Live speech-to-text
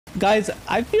Guys,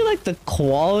 I feel like the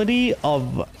quality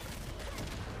of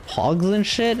hogs and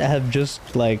shit have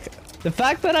just like... The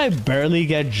fact that I barely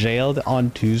get jailed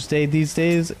on Tuesday these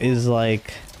days is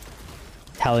like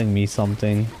telling me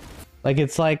something. Like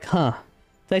it's like, huh.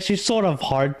 It's actually sort of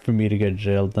hard for me to get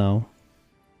jailed now.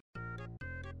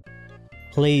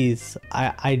 Please,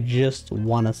 I just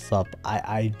want a sub.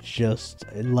 I just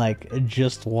like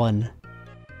just one.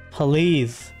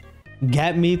 Please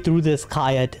get me through this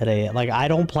Kaya today. Like I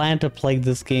don't plan to play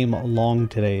this game long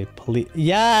today. Please.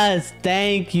 Yes,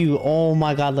 thank you. Oh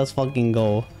my god, let's fucking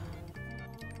go.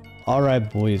 All right,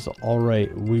 boys. All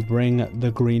right, we bring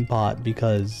the green pot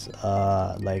because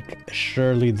like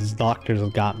surely this doctor's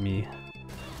got me.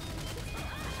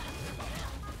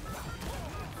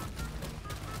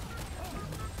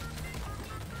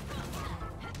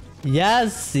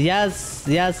 Yes, yes,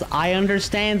 yes, I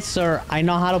understand, sir. I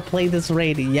know how to play this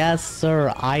raid. Yes,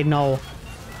 sir, I know.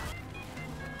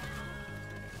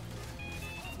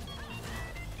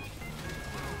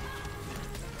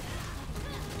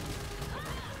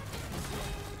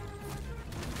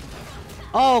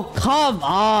 Oh, come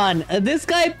on. This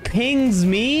guy pings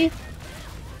me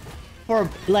for,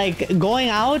 like, going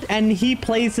out and he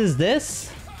places this.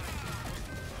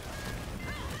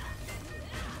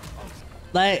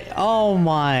 Like, oh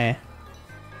my.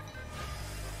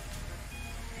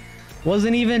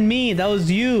 Wasn't even me, that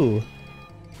was you.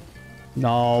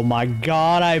 Oh my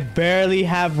god, I barely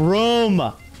have room.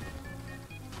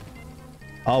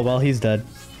 Oh, well, he's dead.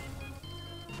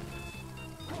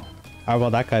 Oh,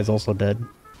 well, that guy's also dead.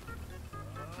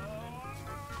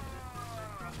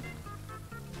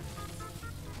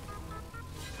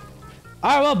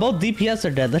 Alright, well, both DPS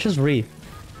are dead. Let's just re.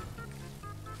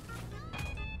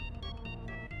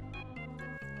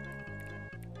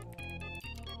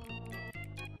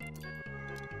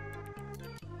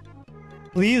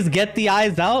 Please get the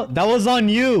eyes out. That was on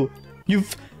you.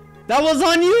 That was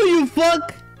on you, you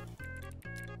fuck.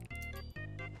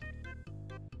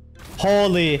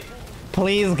 Holy.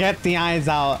 Please get the eyes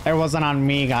out. It wasn't on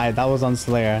me, guys. That was on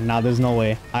Slayer. Nah, there's no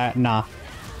way. Nah.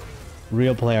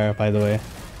 Real player, by the way.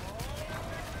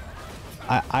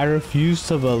 I refuse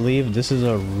to believe this is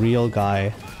a real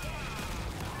guy.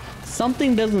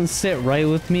 Something doesn't sit right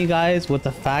with me, guys, with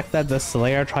the fact that the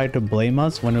Slayer tried to blame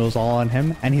us when it was all on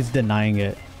him, and he's denying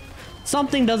it.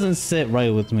 Something doesn't sit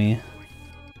right with me.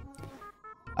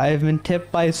 I have been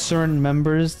tipped by certain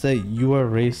members that you are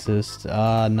racist.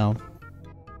 No.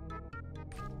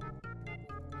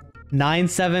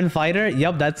 9-7 fighter?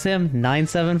 Yup, that's him.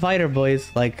 9-7 fighter, boys.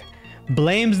 Like,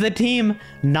 blames the team.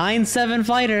 9-7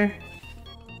 fighter.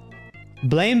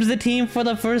 Blames the team for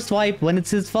the first wipe when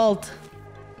it's his fault.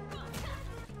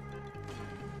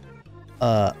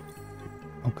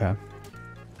 Okay.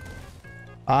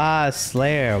 Ah,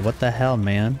 Slayer, what the hell,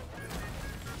 man?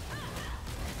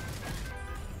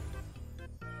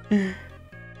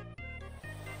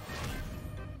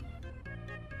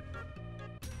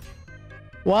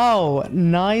 Wow,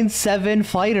 9-7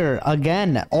 fighter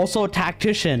again. Also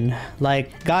tactician.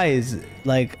 Like, guys,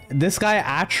 like this guy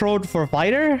atroed for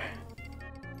fighter?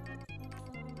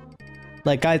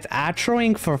 Like, guys,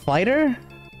 atroing for fighter?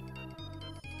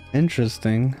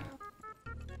 Interesting.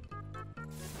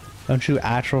 Don't you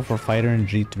atro for fighter in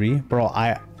G3? Bro,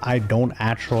 I don't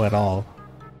atro at all.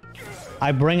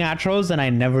 I bring atros and I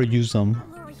never use them.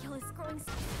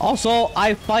 Also,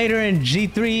 I fighter in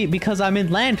G3 because I'm in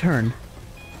Lantern.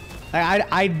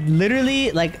 I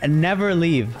literally, like, never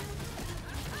leave.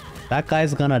 That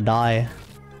guy's gonna die.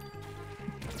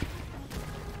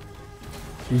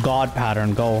 God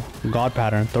pattern, go. God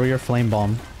pattern, throw your flame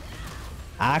bomb.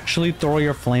 Actually throw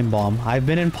your flame bomb. I've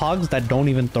been in pogs that don't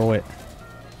even throw it.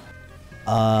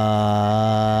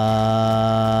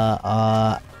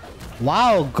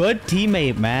 Wow, good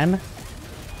teammate, man.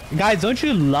 Guys, don't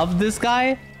you love this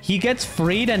guy? He gets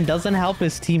freed and doesn't help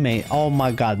his teammate. Oh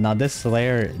my god, now this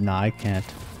Slayer... Nah, I can't.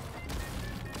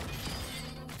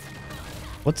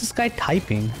 What's this guy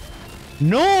typing?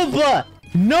 Noob!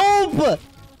 Noob!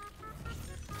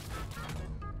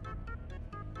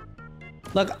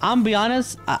 Look, I'm be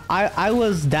honest, I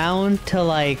was down to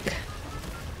like...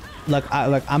 Look,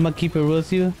 I'm gonna keep it real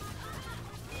with you.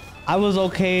 I was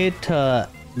okay to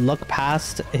look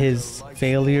past his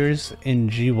failures in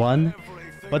G1.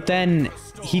 But then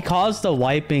he caused the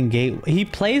wiping gate. He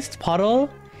placed Puddle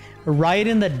right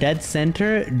in the dead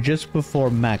center just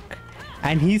before mech.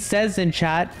 And he says in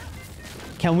chat,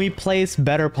 can we place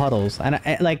better puddles? And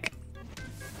like,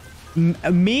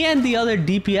 me and the other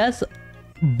DPS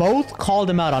both called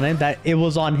him out on it, that it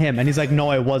was on him. And he's like,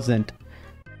 no, it wasn't.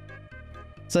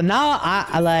 So now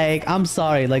I'm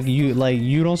sorry, like you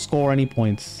don't score any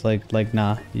points. Like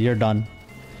nah, you're done.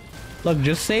 Look,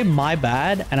 just say my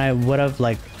bad and I would have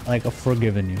like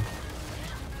forgiven you.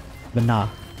 But nah.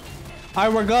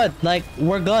 Alright, we're good. Like,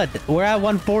 we're good. We're at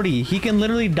 140. He can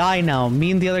literally die now.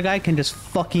 Me and the other guy can just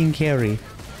fucking carry.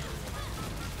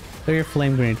 Throw your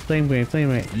flame grenade, flame grenade, flame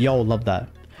grenade. Yo, love that.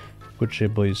 Good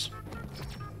shit, boys.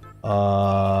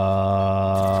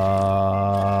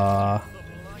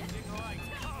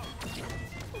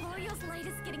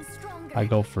 I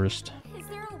go first. Is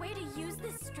there a way to use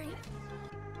this strength?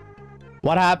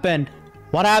 What happened?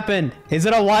 What happened? Is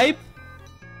it a wipe?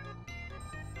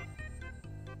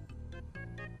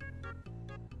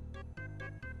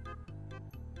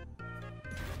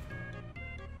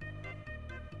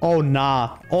 Oh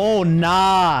nah. Oh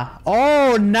nah.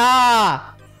 Oh nah.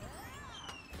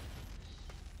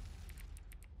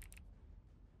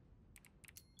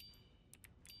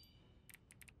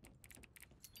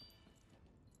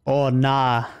 Oh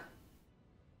nah.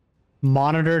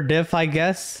 Monitor diff, I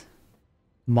guess.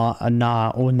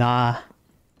 Nah. Oh nah.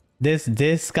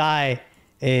 This guy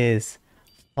is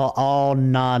oh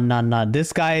nah.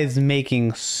 This guy is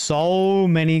making so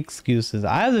many excuses.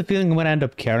 I have a feeling I'm gonna end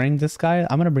up carrying this guy.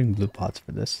 I'm gonna bring blue pots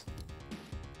for this.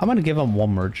 I'm gonna give him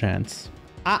one more chance.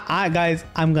 Guys,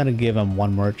 I'm gonna give him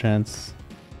one more chance.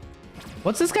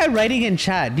 What's this guy writing in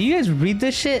chat? Do you guys read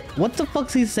this shit? What the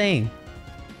fuck's he saying?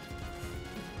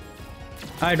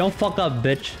 Alright, don't fuck up,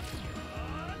 bitch.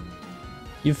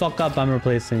 You fuck up, I'm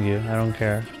replacing you. I don't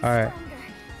care. Alright.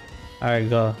 Alright,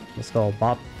 go. Let's go.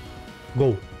 Bop.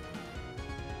 Go.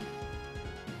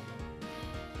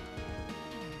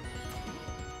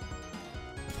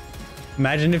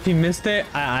 Imagine if he missed it,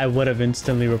 I would have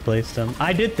instantly replaced him.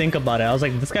 I did think about it. I was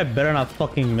like, this guy better not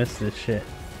fucking miss this shit.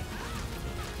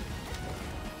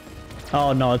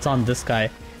 Oh no, it's on this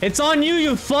guy. It's on you,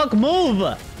 you fuck, move!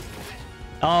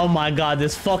 Oh my god,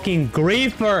 this fucking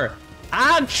griefer!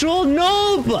 Actual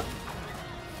noob!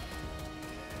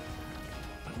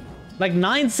 Like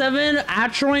 9-7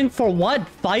 actualing for what?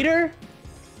 Fighter?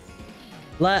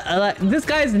 Like this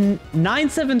guy's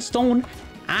 9-7 stone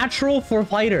actual for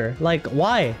fighter. Like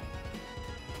why?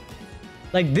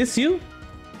 Like this you?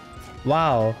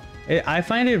 Wow. I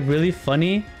find it really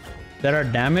funny that our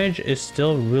damage is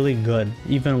still really good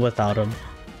even without him.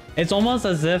 It's almost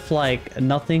as if like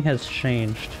nothing has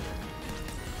changed.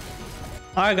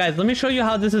 Alright guys, let me show you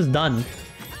how this is done.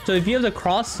 So if you have the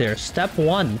crosshair, step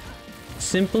 1,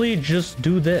 simply just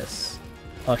do this.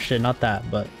 Oh shit, not that,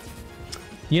 but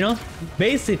you know,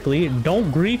 basically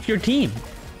don't grief your team.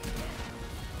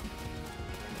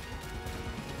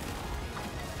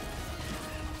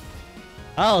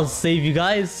 I'll save you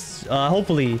guys.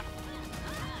 Hopefully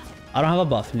I don't have a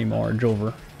buff anymore,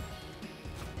 Jover.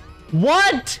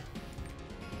 What?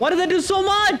 Why did that do so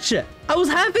much? I was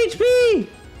half HP.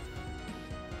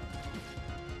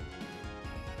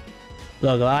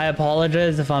 Look, I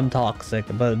apologize if I'm toxic,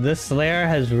 but this Slayer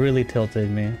has really tilted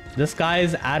me. This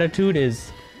guy's attitude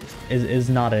is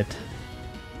not it.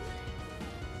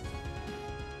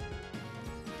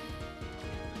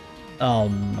 Oh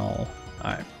no.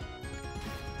 Alright.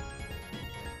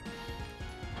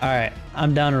 Alright,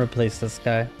 I'm down to replace this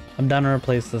guy. I'm down to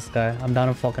replace this guy. I'm down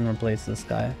to fucking replace this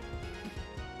guy.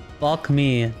 Fuck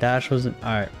me. Dash wasn't...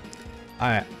 Alright.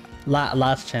 Alright.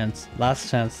 Last chance. Last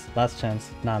chance. Last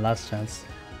chance. Nah, last chance.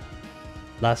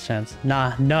 Last chance.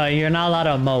 Nah, no, you're not allowed to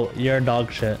emote. You're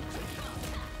dog shit.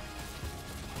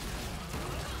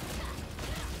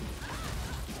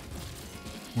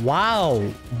 Wow.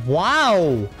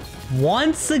 Wow.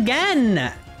 Once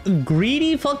again.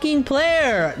 Greedy fucking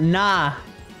player. Nah.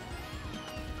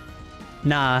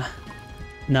 Nah.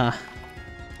 Nah.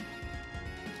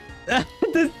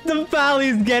 the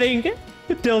valley's getting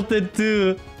tilted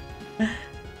too.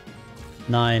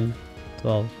 9,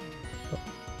 12.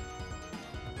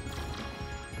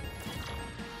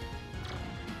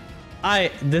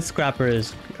 This scrapper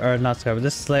is, or not scrapper,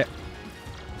 this Slayer.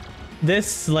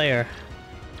 This Slayer.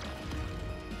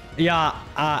 Yeah,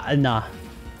 nah.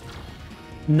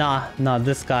 Nah,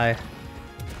 this guy.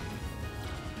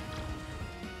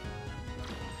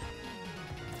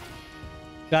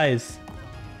 Guys.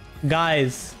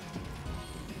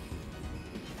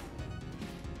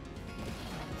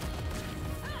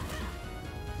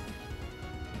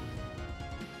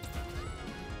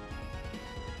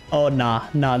 Oh,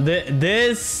 nah.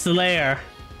 This Slayer.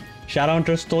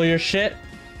 Shadowhunter stole your shit.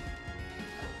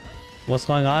 What's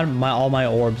going on? All my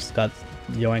orbs got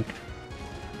yoinked.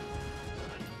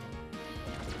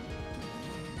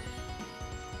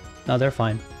 No, they're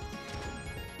fine.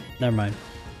 Never mind.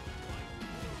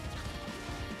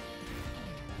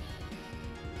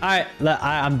 Alright,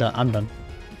 I'm done. I'm done.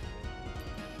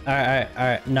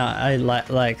 Alright. No, I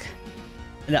like.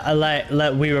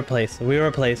 Let we replace. We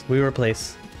replace.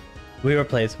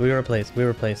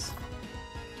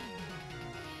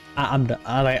 I'm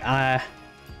done.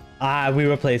 We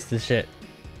replace this shit.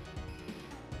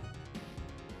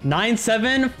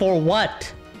 9-7 for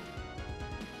what?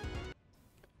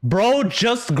 Bro,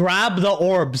 just grab the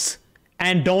orbs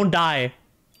and don't die.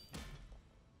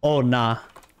 Oh nah.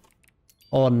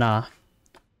 Oh nah.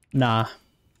 Nah.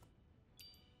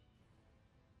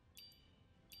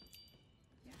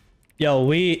 Yo,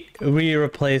 we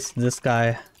replaced this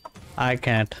guy. I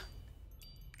can't.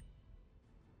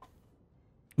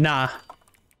 Nah.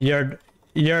 You're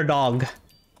dog.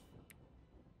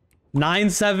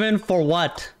 9-7 for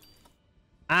what?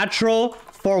 Atro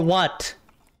for what?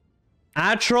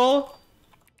 Atro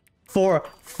for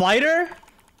fighter?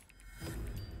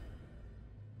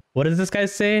 What does this guy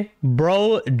say?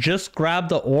 Bro, just grab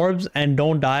the orbs and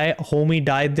don't die. Homie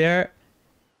died there.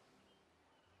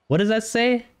 What does that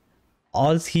say?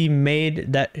 Oz he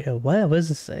made that. What does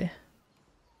this say?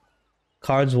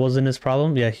 Cards wasn't his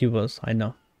problem? Yeah, he was. I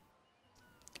know.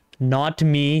 Not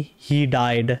me. He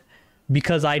died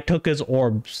because I took his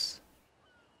orbs.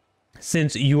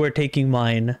 Since you were taking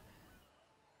mine.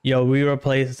 Yo, we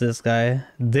replaced this guy.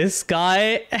 This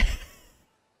guy.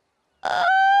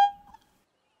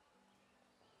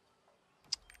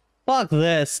 Fuck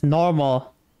this.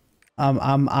 Normal.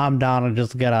 I'm down to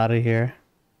just get out of here.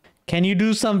 Can you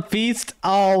do some feast?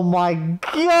 Oh my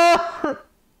god.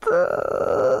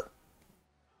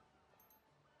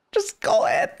 Just go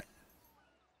ahead.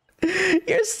 You're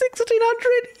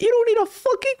 1600. You don't need a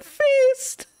fucking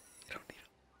feast. You don't need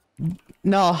a...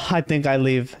 No, I think I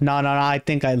leave. No, I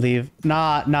think I leave.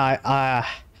 Nah, do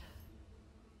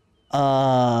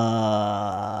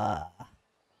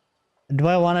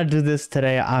I want to do this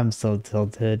today? I'm so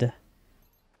tilted.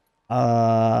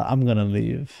 I'm gonna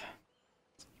leave.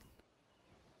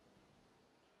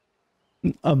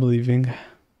 I'm leaving.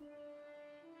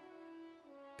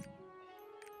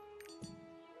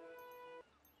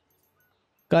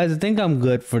 Guys, I think I'm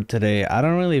good for today. I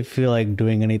don't really feel like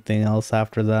doing anything else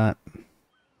after that.